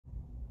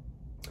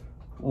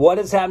What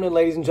is happening,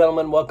 ladies and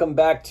gentlemen? Welcome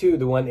back to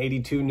the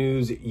 182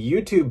 News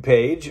YouTube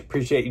page.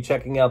 Appreciate you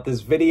checking out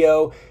this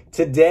video.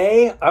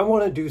 Today, I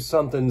want to do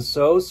something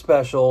so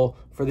special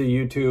for the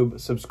YouTube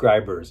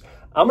subscribers.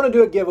 I'm going to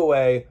do a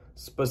giveaway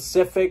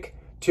specific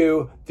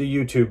to the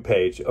YouTube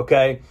page,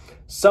 okay?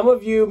 Some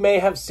of you may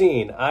have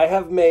seen, I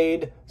have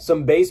made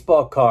some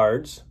baseball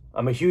cards.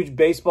 I'm a huge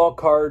baseball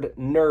card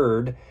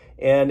nerd,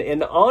 and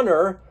in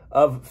honor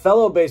of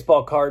fellow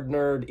baseball card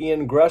nerd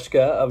Ian Grushka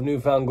of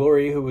Newfound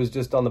Glory, who was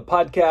just on the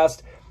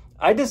podcast,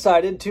 I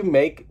decided to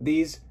make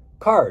these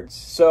cards.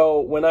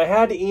 So when I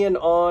had Ian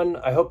on,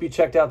 I hope you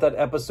checked out that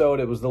episode.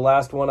 It was the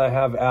last one I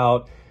have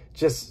out.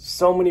 Just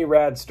so many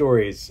rad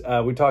stories.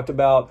 We talked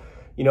about,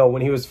 you know,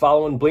 when he was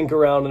following Blink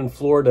around in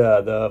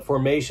Florida, the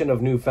formation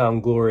of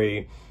Newfound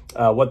Glory,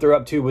 what they're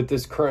up to with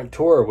this current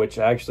tour, which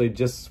I actually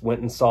just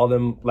went and saw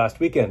them last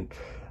weekend.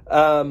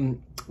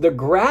 The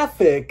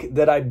graphic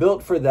that I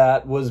built for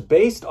that was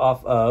based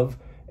off of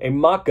a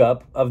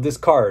mock-up of this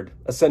card,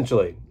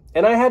 essentially.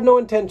 And I had no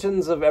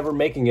intentions of ever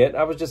making it.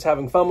 I was just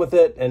having fun with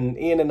it, and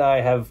Ian and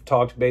I have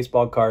talked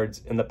baseball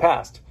cards in the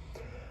past.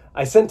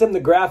 I sent him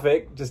the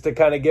graphic just to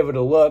kind of give it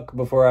a look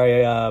before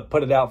I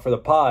put it out for the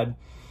pod.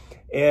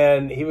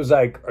 And he was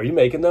like, "Are you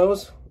making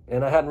those?"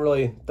 And I hadn't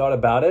really thought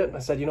about it. I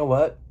said, you know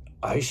what?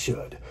 I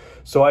should.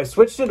 So I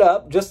switched it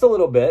up just a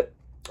little bit.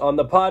 On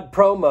the pod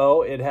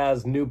promo, it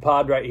has new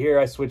pod right here.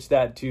 I switched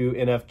that to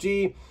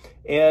NFG.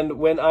 And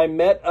when I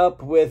met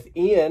up with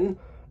Ian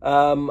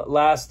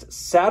last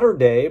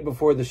Saturday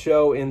before the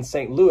show in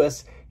St.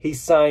 Louis, he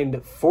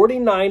signed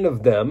 49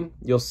 of them.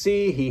 You'll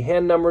see he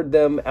hand numbered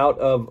them out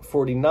of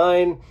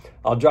 49.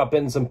 I'll drop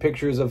in some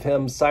pictures of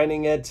him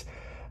signing it.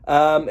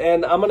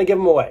 And I'm going to give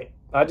them away.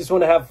 I just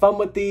want to have fun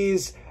with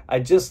these. I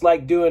just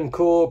like doing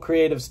cool,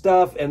 creative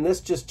stuff. And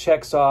this just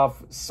checks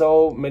off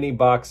so many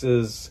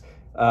boxes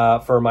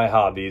for my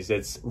hobbies.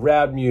 It's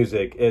rad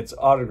music, it's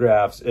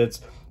autographs,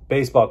 it's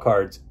baseball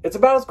cards. It's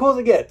about as cool as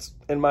it gets,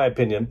 in my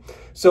opinion.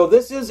 So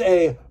this is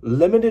a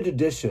limited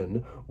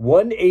edition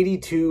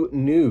 182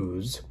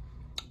 News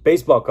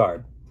baseball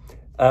card.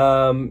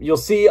 You'll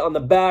see on the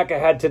back, I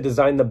had to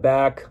design the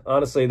back.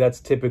 Honestly,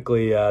 that's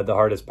typically the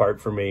hardest part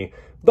for me.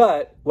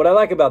 But what I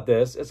like about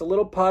this, it's a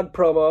little pod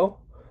promo,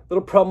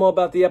 little promo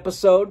about the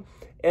episode.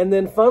 And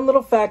then fun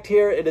little fact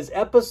here, it is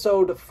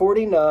episode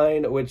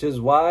 49, which is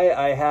why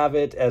I have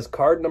it as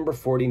card number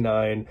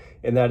 49,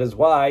 and that is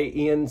why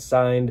Ian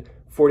signed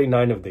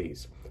 49 of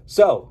these.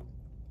 So,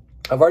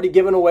 I've already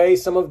given away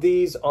some of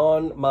these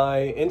on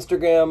my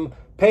Instagram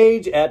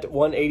page at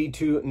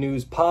 182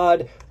 News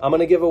Pod. I'm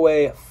going to give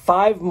away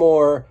 5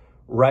 more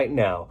right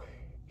now.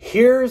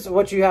 Here's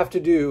what you have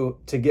to do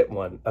to get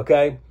one,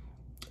 okay?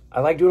 I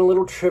like doing a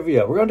little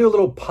trivia. We're going to do a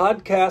little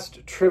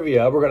podcast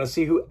trivia. We're going to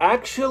see who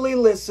actually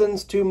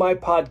listens to my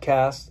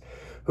podcast,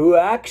 who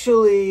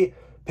actually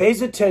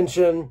pays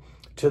attention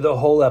to the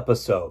whole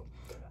episode.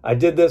 I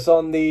did this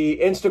on the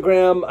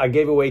Instagram. I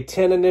gave away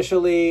 10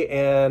 initially,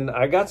 and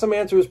I got some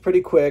answers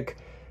pretty quick.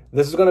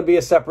 This is going to be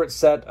a separate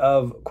set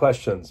of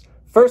questions.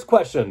 First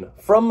question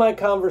from my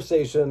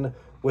conversation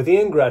with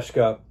Ian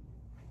Grushka.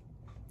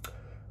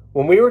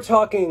 When we were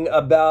talking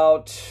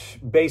about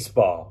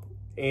baseball,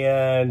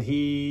 and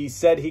he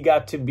said he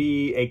got to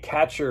be a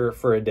catcher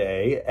for a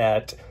day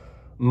at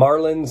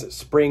Marlins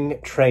spring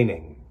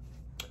training.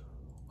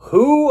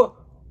 Who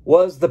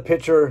was the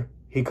pitcher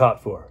he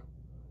caught for?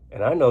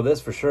 And I know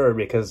this for sure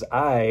because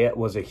I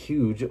was a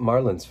huge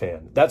Marlins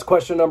fan. That's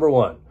question number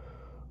 1.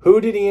 Who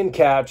did Ian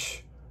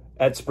catch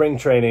at spring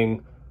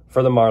training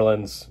for the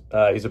Marlins?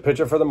 He's a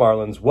pitcher for the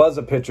Marlins, was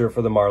a pitcher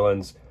for the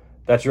Marlins.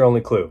 That's your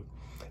only clue.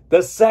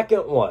 The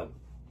second one.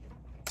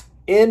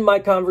 In my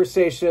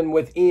conversation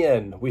with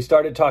Ian, we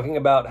started talking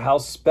about how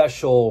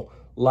special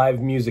live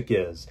music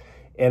is.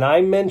 And I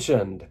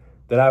mentioned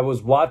that I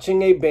was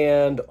watching a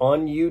band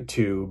on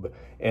YouTube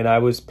and I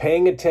was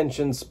paying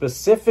attention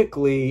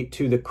specifically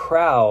to the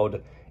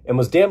crowd and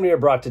was damn near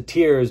brought to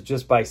tears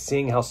just by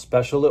seeing how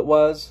special it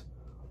was.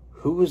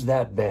 Who was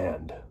that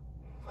band?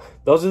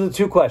 Those are the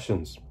 2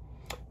 questions.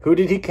 Who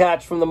did he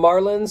catch from the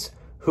Marlins?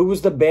 Who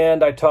was the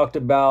band I talked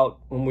about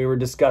when we were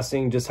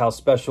discussing just how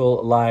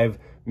special live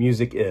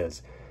music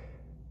is?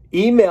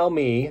 Email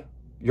me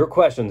your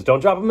questions.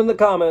 Don't drop them in the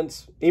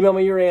comments. Email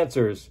me your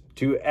answers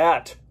to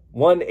at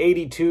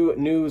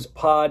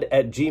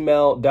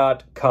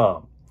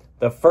 182newspod@gmail.com.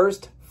 The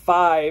first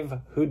 5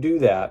 who do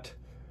that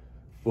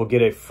will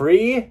get a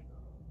free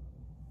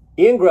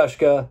Ian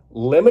Grushka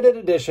limited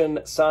edition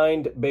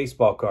signed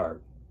baseball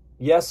card.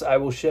 Yes, I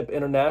will ship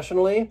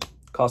internationally.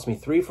 Cost me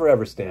 3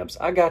 forever stamps.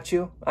 I got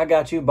you. I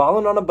got you.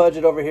 Balling on a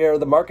budget over here.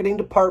 The marketing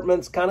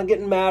department's kind of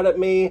getting mad at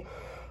me,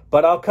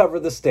 but I'll cover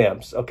the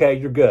stamps. Okay,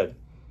 you're good.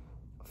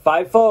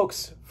 5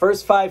 folks.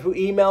 First 5 who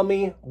email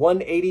me,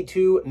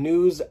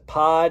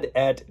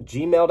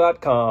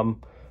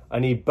 182newspod@gmail.com. I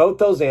need both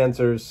those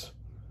answers.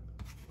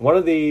 One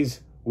of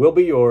these will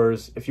be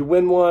yours. If you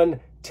win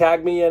one,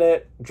 tag me in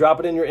it. Drop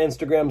it in your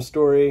Instagram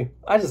story.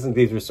 I just think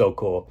these are so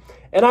cool.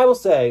 And I will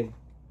say,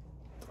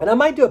 and I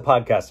might do a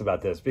podcast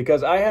about this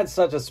because I had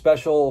such a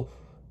special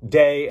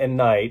day and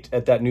night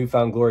at that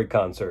Newfound Glory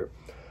concert.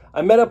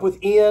 I met up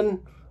with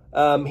Ian.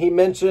 He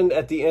mentioned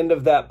at the end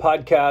of that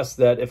podcast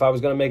that if I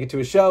was going to make it to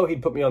a show,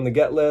 he'd put me on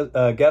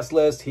the guest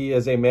list. He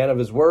is a man of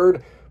his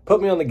word.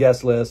 Put me on the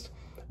guest list.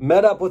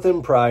 Met up with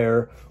him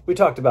prior. We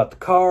talked about the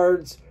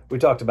cards. We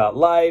talked about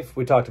life.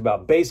 We talked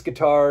about bass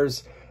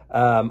guitars.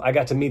 I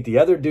got to meet the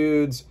other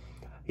dudes.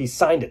 He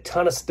signed a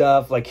ton of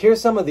stuff. Like, here's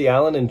some of the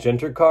Allen and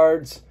Genter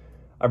cards.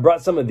 I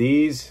brought some of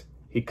these.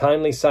 He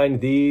kindly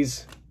signed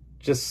these.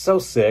 Just so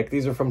sick.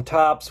 These are from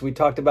Topps. We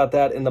talked about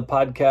that in the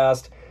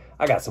podcast.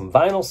 I got some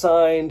vinyl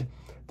signed.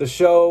 The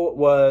show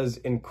was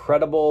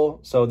incredible.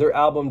 So their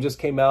album just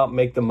came out.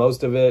 Make the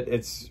most of it.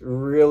 It's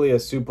really a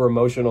super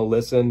emotional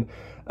listen.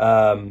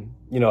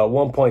 You know, at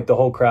one point, the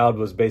whole crowd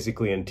was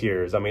basically in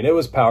tears. I mean, it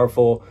was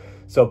powerful.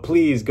 So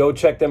please go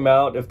check them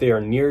out. If they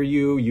are near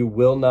you, you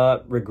will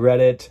not regret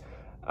it.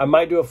 I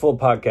might do a full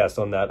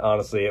podcast on that,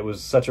 honestly. It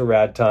was such a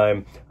rad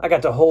time. I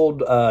got to hold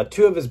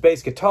 2 of his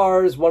bass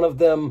guitars. One of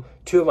them,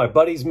 2 of my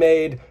buddies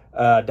made,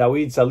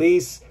 David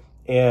Salis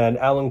and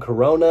Alan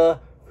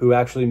Corona, who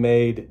actually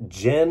made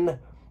Jen,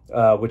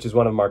 which is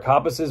one of Mark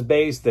Hoppus's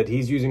bass that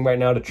he's using right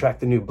now to track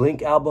the new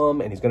Blink album,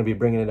 and he's going to be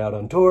bringing it out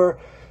on tour.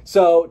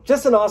 So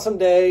just an awesome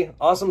day,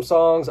 awesome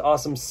songs,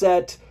 awesome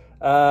set.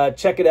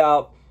 Check it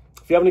out.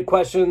 If you have any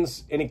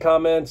questions, any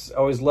comments, I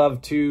always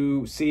love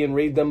to see and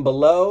read them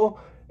below.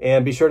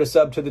 And be sure to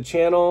sub to the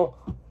channel.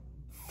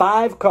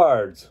 5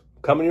 cards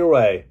coming your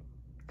way.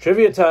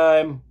 Trivia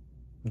time.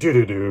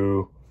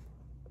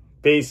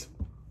 Peace.